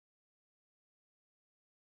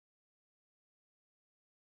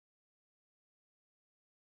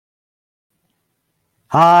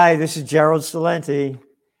Hi, this is Gerald Celente.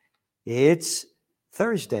 It's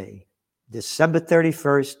Thursday, December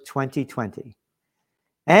 31st, 2020.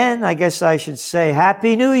 And I guess I should say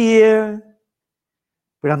Happy New Year,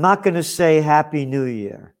 but I'm not going to say Happy New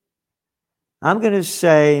Year. I'm going to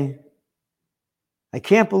say, I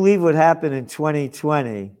can't believe what happened in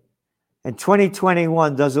 2020, and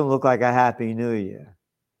 2021 doesn't look like a Happy New Year.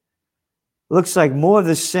 It looks like more of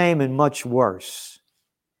the same and much worse.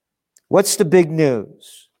 What's the big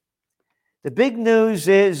news? The big news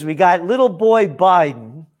is we got little boy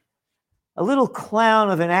Biden, a little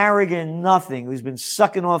clown of an arrogant nothing who's been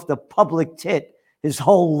sucking off the public tit his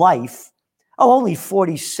whole life. Oh, only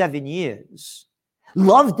 47 years.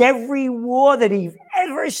 Loved every war that he's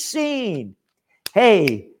ever seen.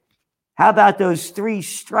 Hey, how about those 3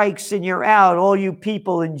 strikes and you're out, all you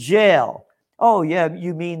people in jail? Oh, yeah,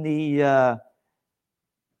 you mean the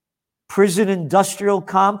prison industrial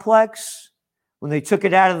complex? When they took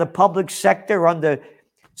it out of the public sector under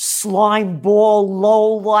slime ball,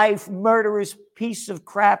 low-life, murderous piece of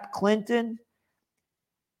crap Clinton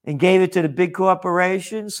and gave it to the big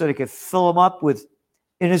corporations so they could fill them up with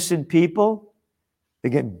innocent people.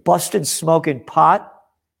 They're getting busted smoking pot.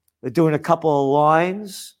 They're doing a couple of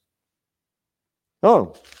lines.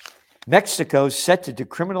 Oh, Mexico's set to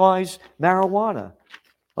decriminalize marijuana.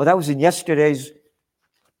 Oh, that was in yesterday's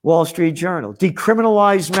Wall Street Journal.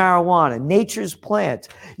 Decriminalize marijuana, nature's plant.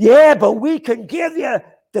 Yeah, but we can give you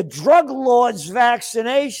the drug lords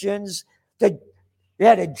vaccinations. The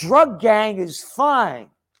drug gang is fine.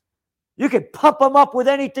 You can pump them up with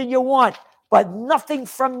anything you want, but nothing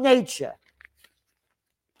from nature.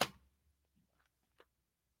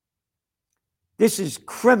 This is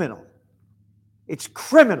criminal. It's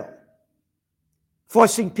criminal.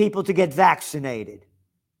 Forcing people to get vaccinated.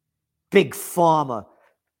 Big pharma.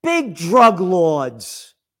 Big drug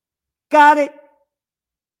lords. Got it?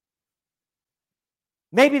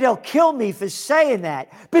 Maybe they'll kill me for saying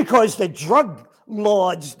that because the drug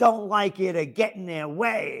lords don't like you to get in their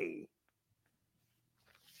way.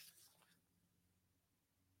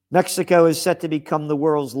 Mexico is set to become the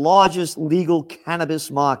world's largest legal cannabis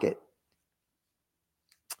market.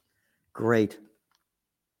 Great.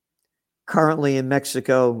 Currently in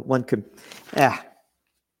Mexico, one could...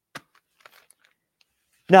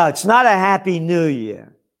 No, it's not a Happy New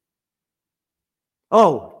Year.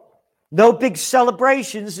 Oh, no big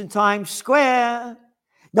celebrations in Times Square.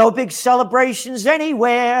 No big celebrations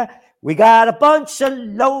anywhere. We got a bunch of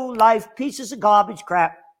low-life pieces of garbage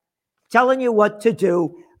crap telling you what to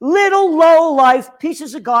do. Little low-life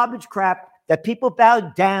pieces of garbage crap that people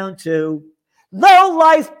bow down to.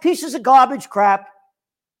 Low-life pieces of garbage crap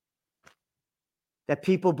that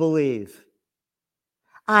people believe.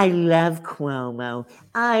 I love Cuomo.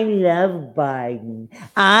 I love Biden.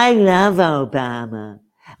 I love Obama.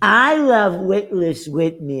 I love Witless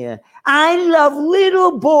Whitmer. I love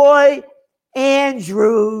little boy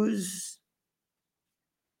Andrews.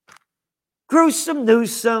 Gruesome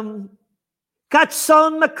Newsom.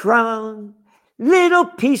 Cutson Macron. Little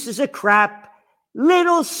pieces of crap.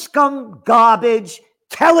 Little scum garbage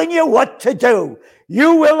telling you what to do.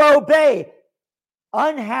 You will obey.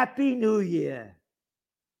 Unhappy New Year.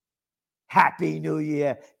 Happy New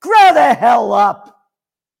Year. Grow the hell up.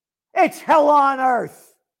 It's hell on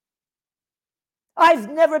earth. I've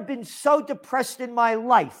never been so depressed in my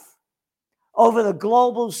life over the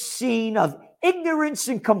global scene of ignorance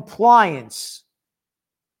and compliance.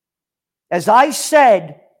 As I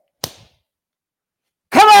said,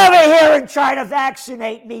 come over here and try to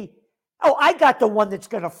vaccinate me. Oh, I got the one that's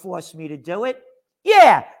going to force me to do it.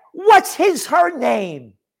 Yeah. What's her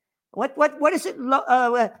name? What is it?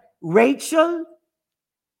 Rachel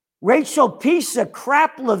piece of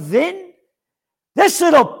crap Levin? This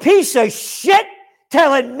little piece of shit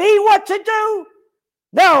telling me what to do?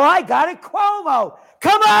 No, I got it, Cuomo.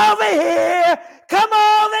 Come over here,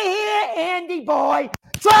 Andy boy.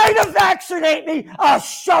 Try to vaccinate me. I'll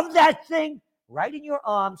shove that thing right in your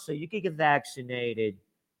arm so you can get vaccinated.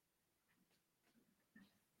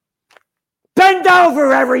 Bend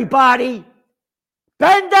over, everybody.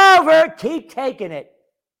 Bend over. Keep taking it.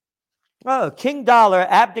 Oh, King Dollar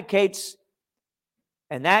abdicates,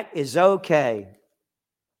 and that is okay.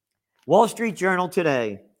 Wall Street Journal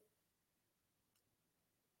today.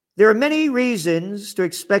 There are many reasons to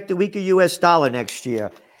expect a weaker U.S. dollar next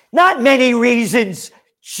year. Not many reasons,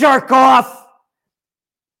 jerk off.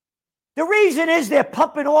 The reason is they're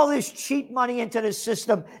pumping all this cheap money into the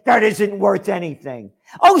system that isn't worth anything.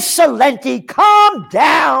 Oh, Celente, calm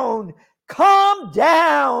down. Calm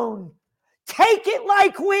down. Take it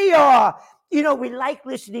like we are. We like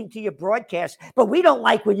listening to your broadcast, but we don't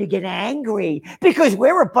like when you get angry because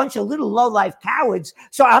we're a bunch of little low-life cowards.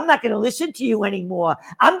 So I'm not going to listen to you anymore.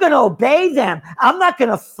 I'm going to obey them. I'm not going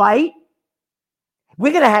to fight.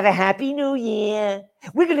 We're going to have a happy new year.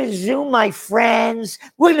 We're going to Zoom my friends.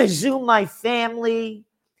 We're going to Zoom my family.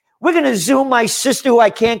 We're going to Zoom my sister who I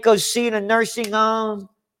can't go see in a nursing home.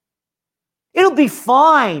 It'll be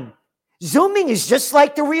fine. Zooming is just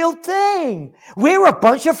like the real thing. We're a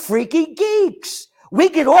bunch of freaky geeks. We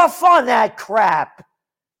get off on that crap.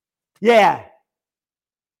 Yeah.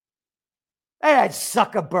 Hey, that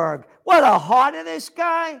Zuckerberg. What a heart of this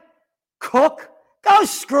guy. Cook, go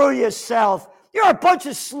screw yourself. You're a bunch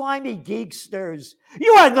of slimy geeksters.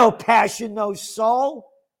 You have no passion, no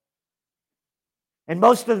soul. And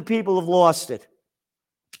most of the people have lost it.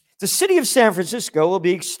 The city of San Francisco will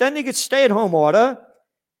be extending its stay-at-home order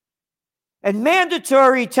and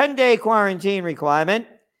mandatory 10-day quarantine requirement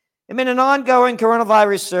amid an ongoing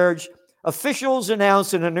coronavirus surge. Officials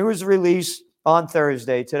announced in a news release on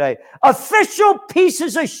Thursday today. Official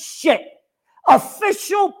pieces of shit.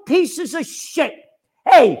 Official pieces of shit.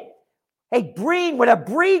 Hey, breed,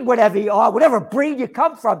 whatever you are, whatever breed you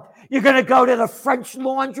come from, you're going to go to the French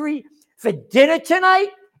Laundry for dinner tonight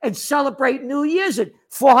and celebrate New Year's at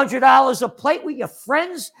 $400 a plate with your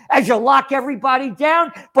friends as you lock everybody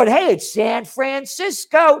down. But hey, it's San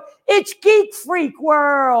Francisco. It's Geek Freak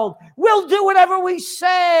World. We'll do whatever we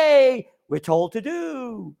say we're told to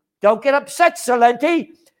do. Don't get upset, Celente.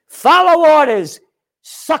 Follow orders.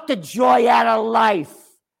 Suck the joy out of life.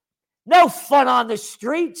 No fun on the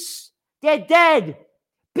streets. They're dead.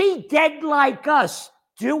 Be dead like us.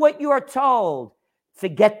 Do what you are told.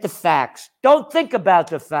 Forget the facts. Don't think about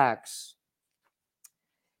the facts.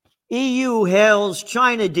 EU hails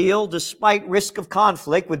China deal despite risk of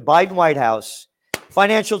conflict with Biden White House.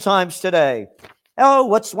 Financial Times today. Oh,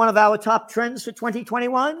 what's one of our top trends for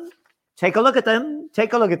 2021? Take a look at them.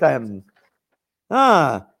 Take a look at them.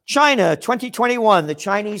 China 2021, the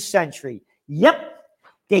Chinese century. Yep.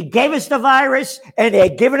 They gave us the virus and they're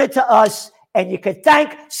giving it to us. And you could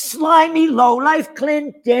thank slimy lowlife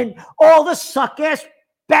Clinton, all the suck-ass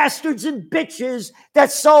bastards and bitches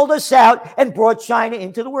that sold us out and brought China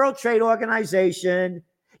into the World Trade Organization.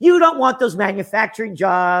 You don't want those manufacturing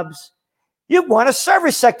jobs. You want a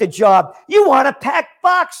service sector job. You want to pack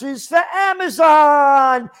boxes for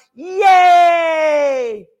Amazon.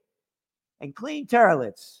 Yay! And clean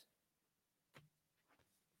toilets.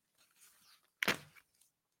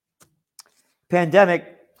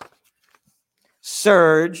 Pandemic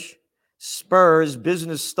surge spurs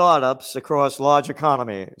business startups across large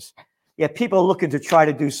economies. Yeah, people are looking to try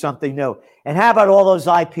to do something new. And how about all those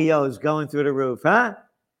IPOs going through the roof, huh?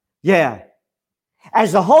 Yeah.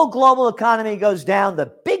 As the whole global economy goes down,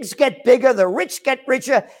 the bigs get bigger, the rich get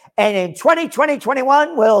richer, and in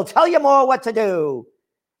 2021, we'll tell you more what to do.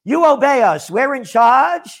 You obey us. We're in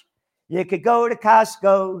charge. You could go to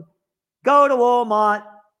Costco, go to Walmart,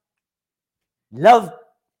 love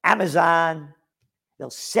Amazon. They'll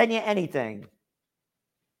send you anything.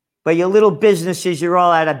 But your little businesses, you're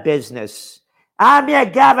all out of business. I'm your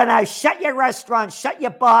governor. Shut your restaurant, shut your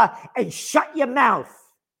bar, and shut your mouth.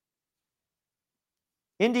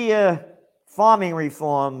 India farming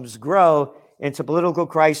reforms grow into political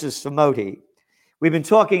crisis for Modi. We've been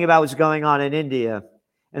talking about what's going on in India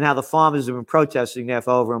and how the farmers have been protesting there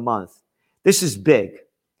for over a month. This is big.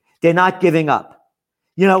 They're not giving up.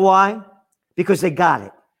 You know why? Because they got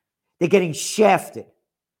it. They're getting shafted.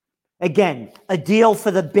 Again, a deal for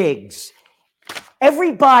the bigs.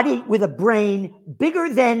 Everybody with a brain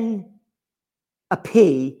bigger than a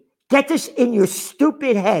pea, get this in your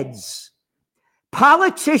stupid heads.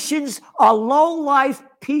 Politicians are low-life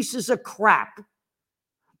pieces of crap.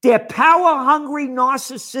 They're power-hungry,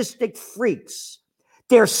 narcissistic freaks.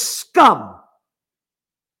 They're scum.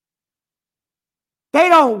 They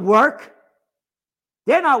don't work.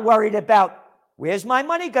 They're not worried about, where's my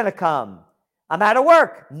money going to come? I'm out of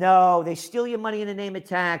work. No, they steal your money in the name of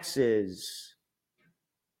taxes.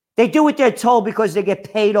 They do what they're told because they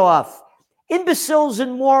get paid off. Imbeciles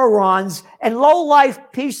and morons and low-life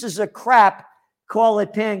pieces of crap call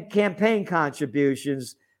it campaign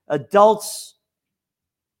contributions. Adults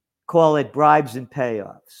call it bribes and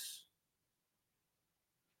payoffs.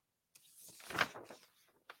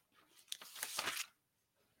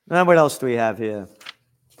 And what else do we have here?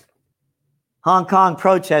 Hong Kong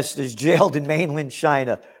protesters jailed in mainland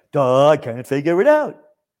China. Duh, I can't figure it out.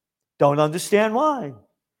 Don't understand why.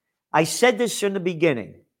 I said this from the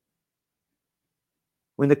beginning.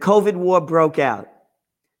 When the COVID war broke out,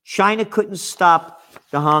 China couldn't stop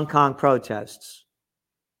the Hong Kong protests.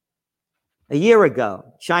 A year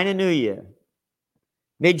ago, China New Year,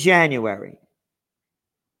 Mid-January,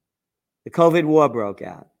 the COVID war broke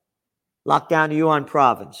out. Locked down the Yunnan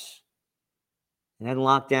province. And then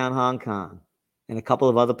locked down Hong Kong and a couple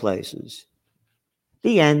of other places.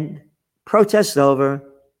 The end. Protests over.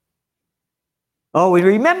 Oh, we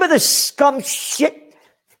remember the scum shit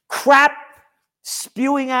crap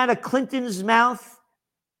spewing out of Clinton's mouth?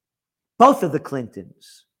 Both of the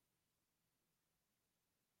Clintons.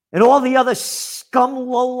 And all the other scum,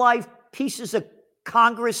 lowlife pieces of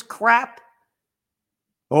Congress crap.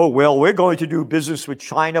 Oh, well, we're going to do business with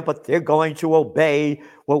China, but they're going to obey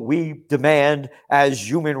what we demand as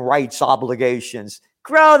human rights obligations.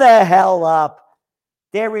 Grow the hell up.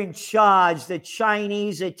 They're in charge. The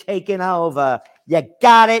Chinese are taking over. You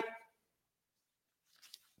got it?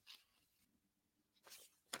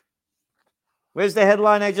 Where's the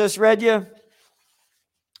headline I just read you?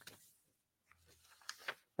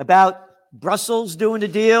 About Brussels doing a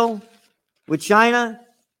deal with China?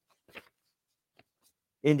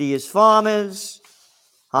 India's farmers,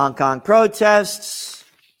 Hong Kong protests.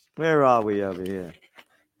 Where are we over here?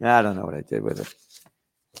 I don't know what I did with it.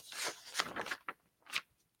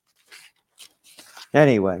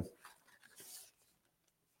 Anyway.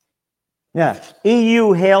 Yeah.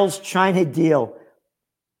 EU hails China deal.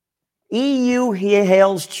 EU here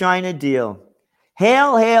hails China deal.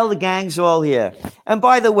 Hail, hail, the gang's all here. And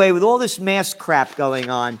by the way, with all this mask crap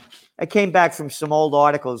going on, I came back from some old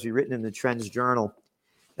articles we written in the Trends Journal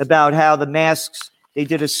about how the masks, they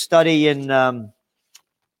did a study in,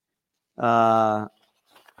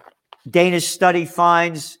 Danish study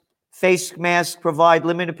finds face masks provide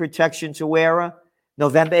limited protection to wearer.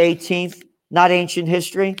 November 18th, not ancient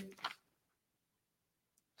history.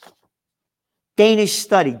 Danish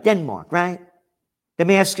study, Denmark, right? The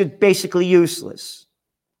masks are basically useless.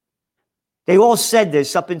 They all said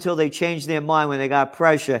this up until they changed their mind when they got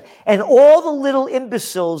pressure. And all the little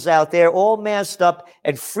imbeciles out there, all masked up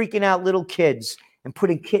and freaking out little kids and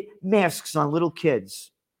putting masks on little kids.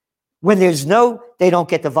 When they don't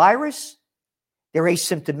get the virus. They're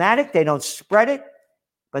asymptomatic. They don't spread it.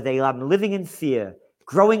 But they are living in fear,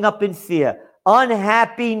 growing up in fear.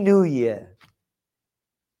 Unhappy New Year.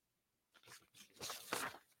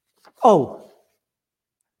 Oh,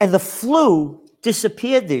 and the flu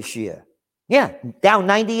disappeared this year. Yeah, down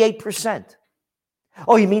 98%.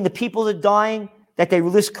 Oh, you mean the people that are dying, that they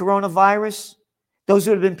list coronavirus? Those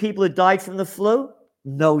would have been people that died from the flu?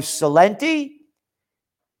 No, Salenti.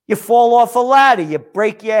 You fall off a ladder, you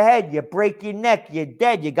break your head, you break your neck, you're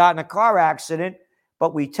dead, you got in a car accident,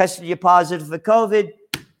 but we tested you positive for COVID,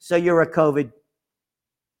 so you're a COVID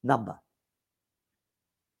number.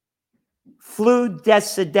 Flu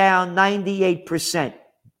deaths are down 98%.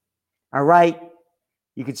 All right?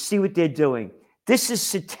 You can see what they're doing. This is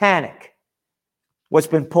satanic, what's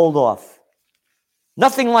been pulled off.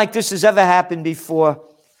 Nothing like this has ever happened before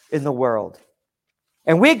in the world.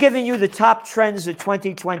 And we're giving you the top trends of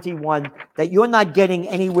 2021 that you're not getting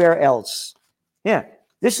anywhere else. Yeah,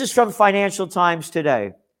 this is from Financial Times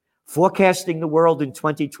today. Forecasting the world in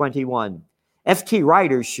 2021. FT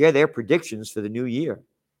writers share their predictions for the new year.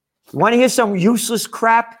 You want to hear some useless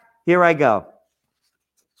crap? Here I go.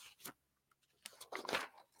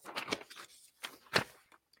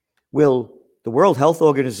 Will the World Health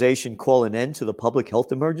Organization call an end to the public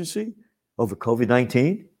health emergency over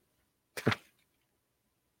COVID-19?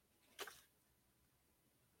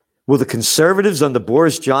 Will the Conservatives under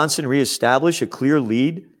Boris Johnson reestablish a clear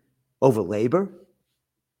lead over Labour?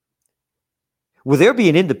 Will there be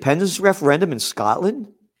an independence referendum in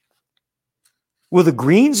Scotland? Will the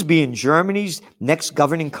Greens be in Germany's next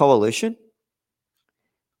governing coalition?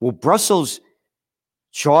 Will Brussels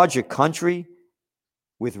charge a country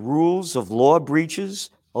with rules of law breaches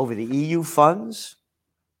over the EU funds?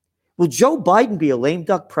 Will Joe Biden be a lame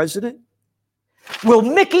duck president? Will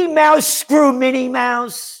Mickey Mouse screw Minnie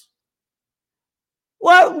Mouse?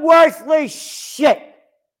 What worthless shit.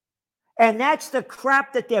 And that's the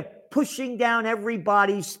crap that they're pushing down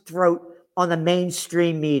everybody's throat on the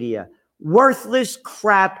mainstream media. Worthless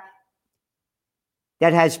crap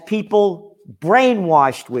that has people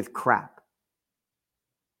brainwashed with crap.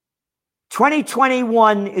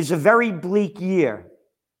 2021 is a very bleak year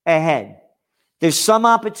ahead. There's some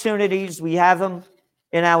opportunities. We have them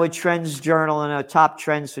in our Trends Journal and our top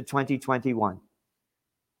trends for 2021.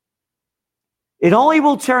 It only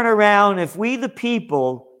will turn around if we, the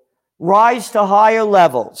people, rise to higher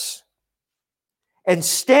levels and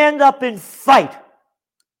stand up and fight.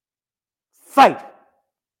 Fight.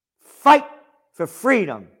 Fight for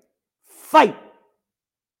freedom. Fight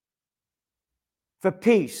for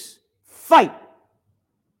peace. Fight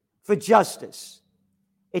for justice.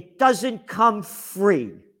 It doesn't come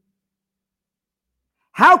free.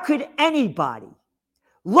 How could anybody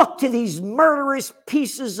look to these murderous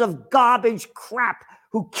pieces of garbage crap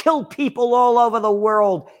who kill people all over the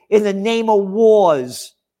world in the name of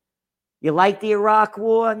wars? You like the Iraq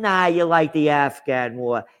War? Nah, you like the Afghan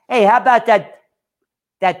War. Hey, how about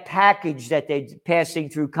that package that they're passing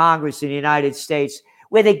through Congress in the United States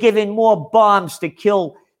where they're giving more bombs to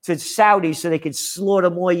kill to Saudis so they can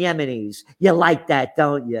slaughter more Yemenis? You like that,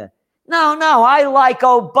 don't you? No, I like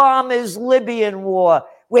Obama's Libyan war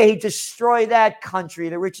where he destroyed that country,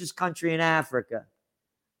 the richest country in Africa.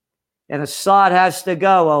 And Assad has to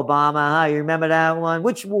go, Obama, huh? You remember that one?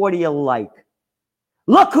 Which war do you like?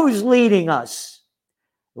 Look who's leading us.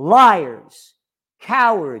 Liars,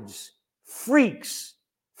 cowards, freaks,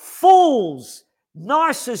 fools,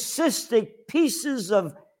 narcissistic pieces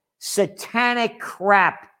of satanic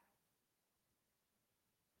crap.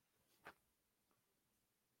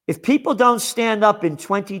 If people don't stand up in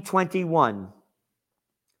 2021,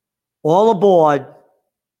 all aboard,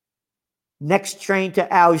 next train to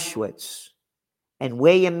Auschwitz, and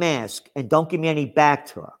wear your mask and don't give me any back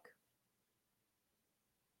talk.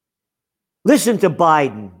 Listen to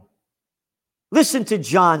Biden. Listen to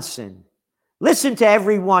Johnson. Listen to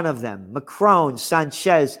every one of them. Macron,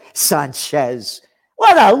 Sanchez.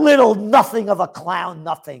 What a little nothing of a clown,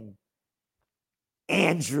 nothing.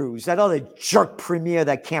 Andrews, that other jerk premier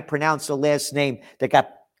that can't pronounce the last name that got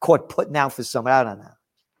caught putting out for some, I don't know,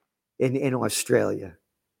 in Australia.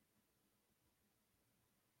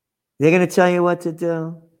 They're going to tell you what to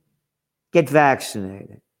do. Get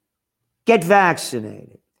vaccinated. Get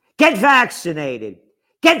vaccinated. Get vaccinated.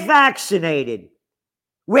 Get vaccinated.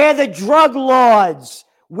 We're the drug lords.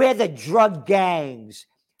 We're the drug gangs.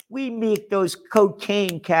 We make those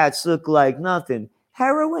cocaine cats look like nothing.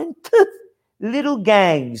 Heroin, little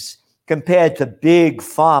gangs compared to big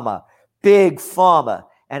pharma. Big pharma.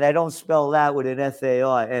 And I don't spell that with an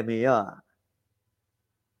F-A-R-M-E-R.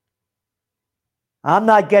 I'm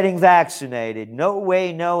not getting vaccinated. No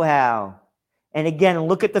way, no how. And again,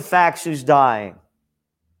 look at the facts who's dying.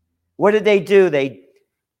 What did they do? They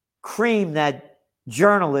creamed that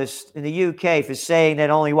journalist in the UK for saying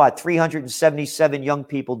that only, 377 young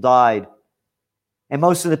people died. And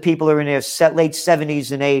most of the people are in their late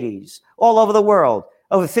 70s and 80s. All over the world.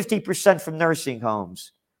 Over 50% from nursing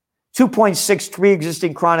homes. 2.6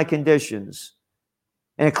 pre-existing chronic conditions.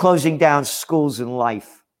 And they're closing down schools and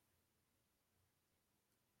life.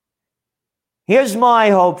 Here's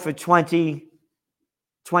my hope for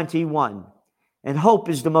 2021. And hope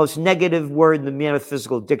is the most negative word in the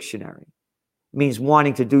metaphysical dictionary. It means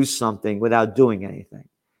wanting to do something without doing anything.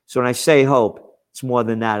 So when I say hope, it's more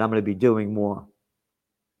than that. I'm going to be doing more.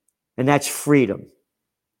 And that's freedom.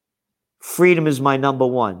 Freedom is my number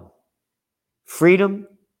one. Freedom,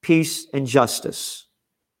 peace, and justice.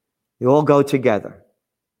 They all go together.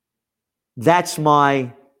 That's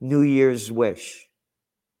my New Year's wish.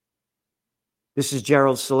 This is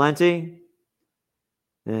Gerald Celente,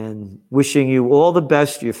 and wishing you all the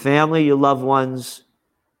best, your family, your loved ones,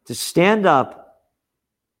 to stand up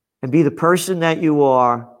and be the person that you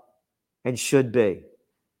are and should be.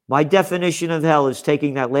 My definition of hell is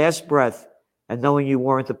taking that last breath and knowing you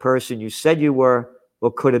weren't the person you said you were or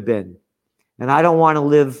could have been. And I don't want to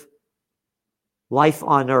live life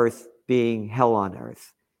on earth being hell on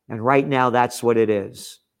earth. And right now, that's what it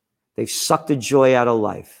is. They've sucked the joy out of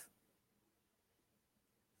life.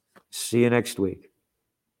 See you next week.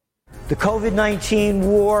 The COVID-19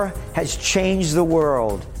 war has changed the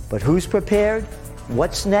world, but who's prepared?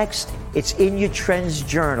 What's next? It's in your Trends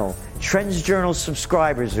Journal. Trends Journal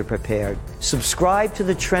subscribers are prepared. Subscribe to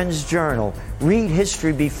the Trends Journal. Read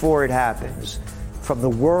history before it happens. From the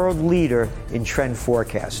world leader in trend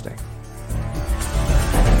forecasting.